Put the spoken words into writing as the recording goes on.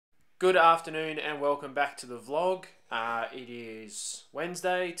Good afternoon and welcome back to the vlog. It is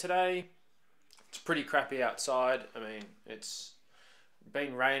Wednesday today. It's pretty crappy outside. I mean, it's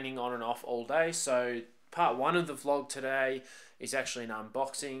been raining on and off all day. So part one of the vlog today is actually an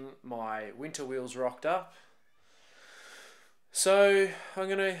unboxing. My winter wheels rocked up. So I'm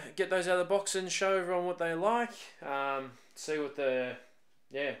going to get those out of the box and show everyone what they like. See what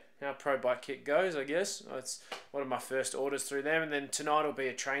how Pro Bike Kit goes, I guess. It's one of my first orders through them. And then tonight will be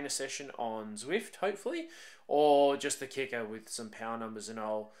a trainer session on Zwift, hopefully. Or just the kicker with some power numbers, and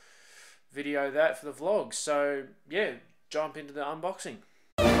I'll video that for the vlog. So, yeah, jump into the unboxing.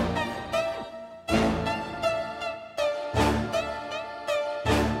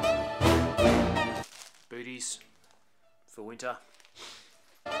 Booties for winter.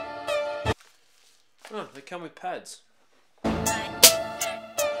 Oh, they come with pads.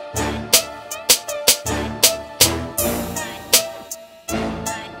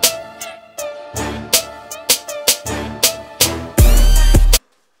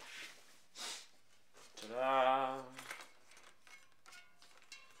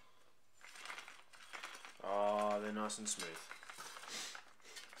 Oh, they're nice and smooth.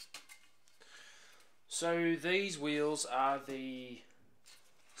 So these wheels are the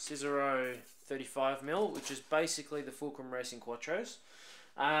Cicero 35mm, which is basically the Fulcrum Racing Quattros.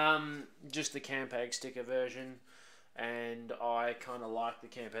 Just the Campag sticker version, and I kind of like the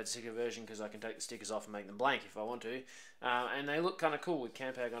Campag sticker version because I can take the stickers off and make them blank if I want to. And they look kind of cool with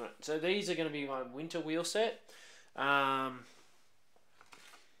Campag on it. So these are going to be my winter wheel set. Yeah,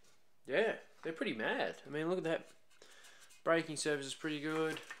 they're pretty mad. I mean, look at that. Braking surface is pretty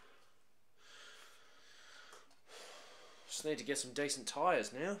good. Just need to get some decent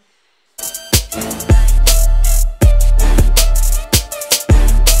tyres now.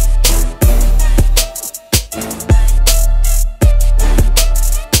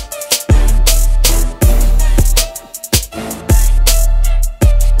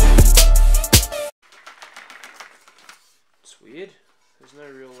 It's weird. There's no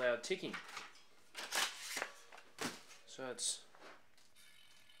real loud ticking. So it's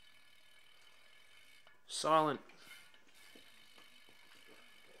silent.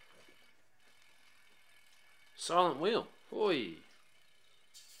 Silent wheel. Oi.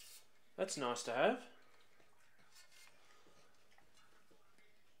 That's nice to have.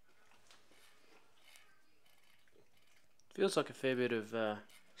 Feels like a fair bit of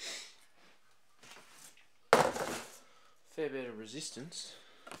resistance.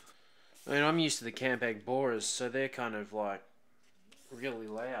 I mean, I'm used to the Campag borers, so they're kind of like really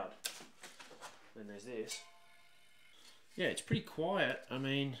loud. Then there's this. Yeah, it's pretty quiet. I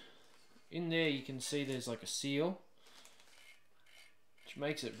mean, in there you can see there's like a seal, which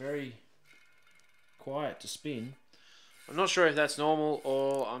makes it very quiet to spin. I'm not sure if that's normal,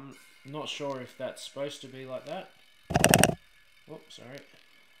 or I'm not sure if that's supposed to be like that. Oh, sorry.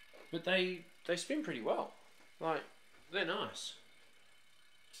 But they spin pretty well. Like, they're nice.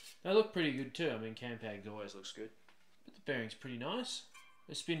 They look pretty good too. I mean, Campag always looks good. But the bearing's pretty nice.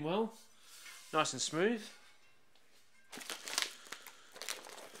 They spin well. Nice and smooth.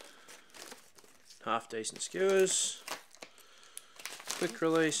 Half decent skewers. Quick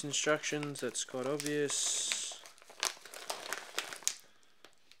release instructions, that's quite obvious.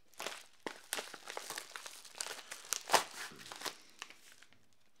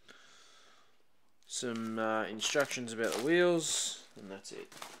 Some instructions about the wheels, and that's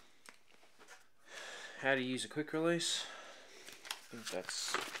it. How to use a quick release. I think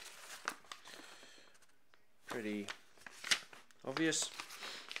that's pretty obvious.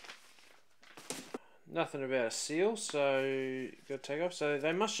 Nothing about a seal, so you've got to take off. So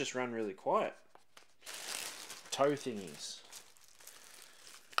they must just run really quiet. Toe thingies.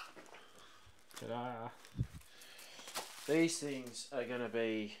 Ta-da! These things are going to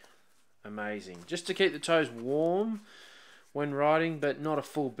be amazing. Just to keep the toes warm when riding, but not a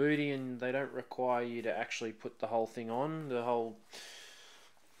full booty, and they don't require you to actually put the whole thing on, the whole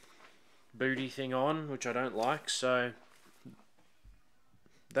booty thing on, which I don't like. So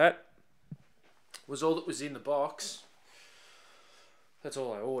that was all that was in the box. That's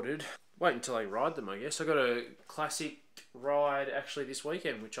all I ordered. Wait until I ride them, I guess. I got a classic ride actually this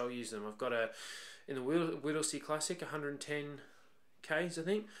weekend, which I'll use them. I've got in the Whittlesea Classic, 110 Ks, I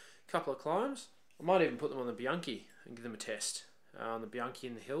think. A couple of climbs. I might even put them on the Bianchi and give them a test on the Bianchi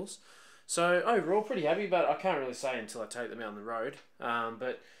in the hills. So overall, pretty happy, but I can't really say until I take them out on the road.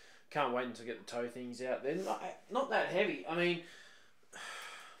 But can't wait until I get the toe things out. They're not that heavy. I mean,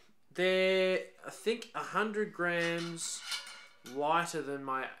 they're, I think, 100 grams lighter than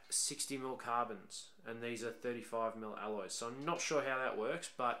my 60mm carbons, and these are 35mm alloys. So I'm not sure how that works,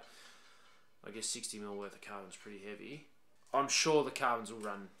 but I guess 60mm worth of carbon's pretty heavy. I'm sure the carbons will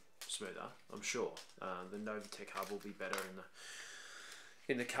run smoother. I'm sure the Novatech hub will be better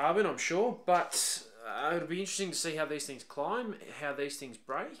in the carbon. I'm sure, but it'll be interesting to see how these things climb, how these things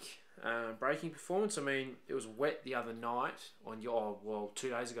break. Braking performance. I mean, it was wet the other night on 2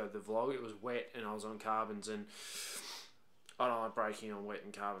 days ago. The vlog, it was wet and I was on carbons, and I don't like braking on wet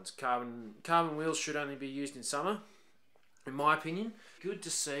and carbons. Carbon wheels should only be used in summer, in my opinion. Good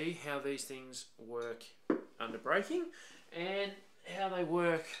to see how these things work under braking and how they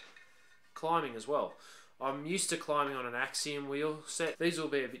work climbing as well. I'm used to climbing on an Axiom wheel set. These will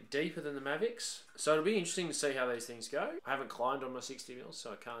be a bit deeper than the Mavics, so it'll be interesting to see how these things go. I haven't climbed on my 60mm,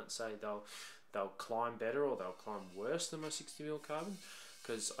 so I can't say they'll climb better or they'll climb worse than my 60mm carbon,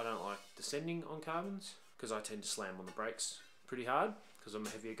 because I don't like descending on carbons, because I tend to slam on the brakes pretty hard because I'm a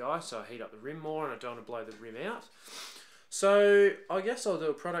heavier guy, so I heat up the rim more and I don't want to blow the rim out. So I guess I'll do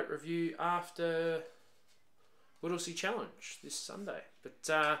a product review after Whittlesea Challenge this Sunday. But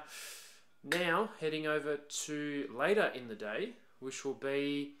now heading over to later in the day, which will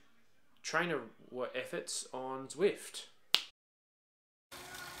be trainer efforts on Zwift.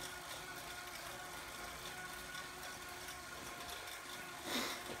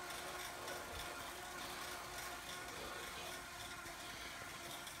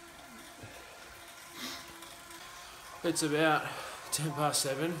 It's about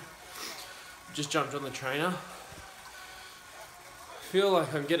 7:10. Just jumped on the trainer. Feel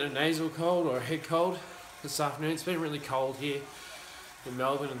like I'm getting a nasal cold or a head cold this afternoon. It's been really cold here in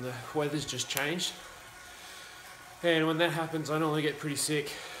Melbourne and the weather's just changed. And when that happens, I normally get pretty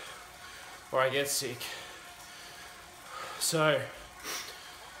sick, or I get sick. So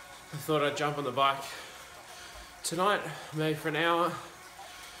I thought I'd jump on the bike tonight, maybe for an hour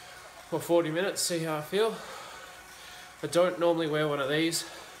or 40 minutes, see how I feel. I don't normally wear one of these,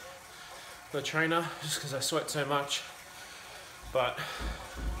 the trainer, just because I sweat so much. But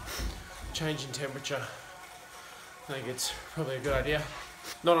change in temperature, I think it's probably a good idea.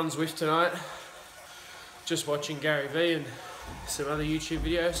 Not on Zwift tonight, just watching Gary Vee and some other YouTube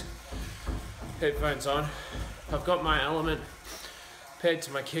videos. Headphones on. I've got my Element paired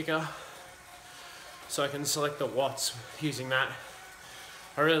to my kicker, so I can select the watts using that.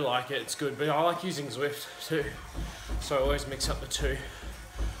 I really like it, it's good, but I like using Zwift too, so I always mix up the two.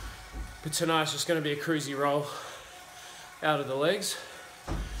 But tonight's just going to be a cruisy roll out of the legs,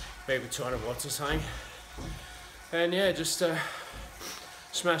 maybe 200 watts or something. And yeah, just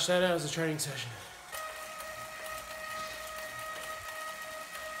smash that out as a training session.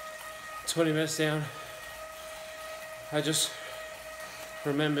 20 minutes down, I just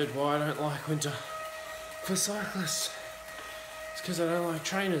remembered why I don't like winter for cyclists. It's because I don't like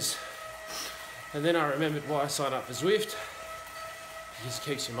trainers. And then I remembered why I signed up for Zwift, because it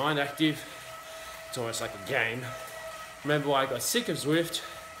keeps your mind active. It's almost like a game. Remember why I got sick of Zwift?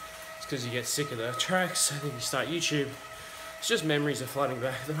 It's because you get sick of the tracks, and then you start YouTube. It's just memories are flooding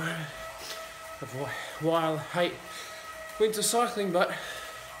back at the moment of why I hate winter cycling, but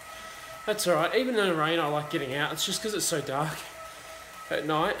that's alright. Even in the rain, I like getting out. It's just because it's so dark at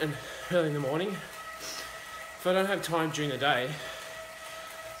night and early in the morning. If I don't have time during the day,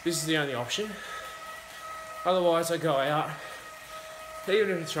 this is the only option. Otherwise, I go out, even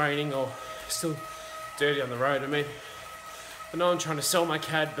if it's raining or still dirty on the road. I mean, I know I'm trying to sell my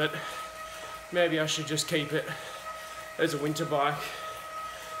CAD, but maybe I should just keep it as a winter bike.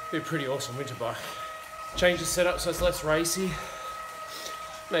 Be a pretty awesome winter bike. Change the setup so it's less racy.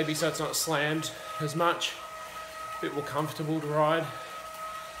 Maybe so it's not slammed as much. A bit more comfortable to ride.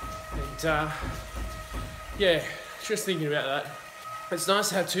 And yeah, just thinking about that. It's nice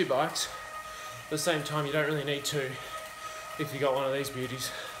to have two bikes. At the same time, you don't really need two if you got one of these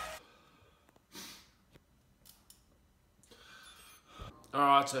beauties.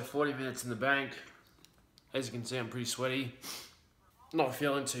 Alright, so 40 minutes in the bank. As you can see, I'm pretty sweaty. Not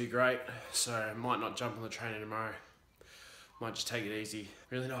feeling too great, so I might not jump on the trainer tomorrow. Might just take it easy.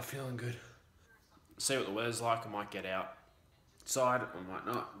 Really not feeling good. See what the weather's like, I might get outside, I might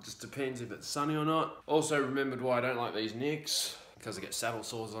not. It just depends if it's sunny or not. Also remembered why I don't like these Nicks, because I get saddle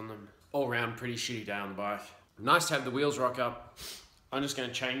sores on them. All round, pretty shitty day on the bike. Nice to have the wheels rock up. I'm just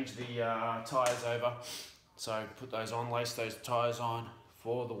gonna change the tyres over. So put those on, lace those tyres on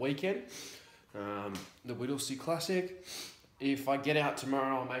for the weekend. The Whittlesea Classic. If I get out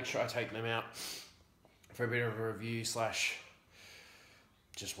tomorrow, I'll make sure I take them out for a bit of a review slash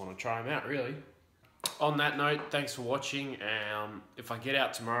just want to try them out, really. On that note, thanks for watching. If I get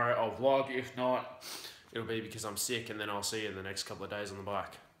out tomorrow, I'll vlog. If not, it'll be because I'm sick, and then I'll see you in the next couple of days on the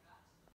bike.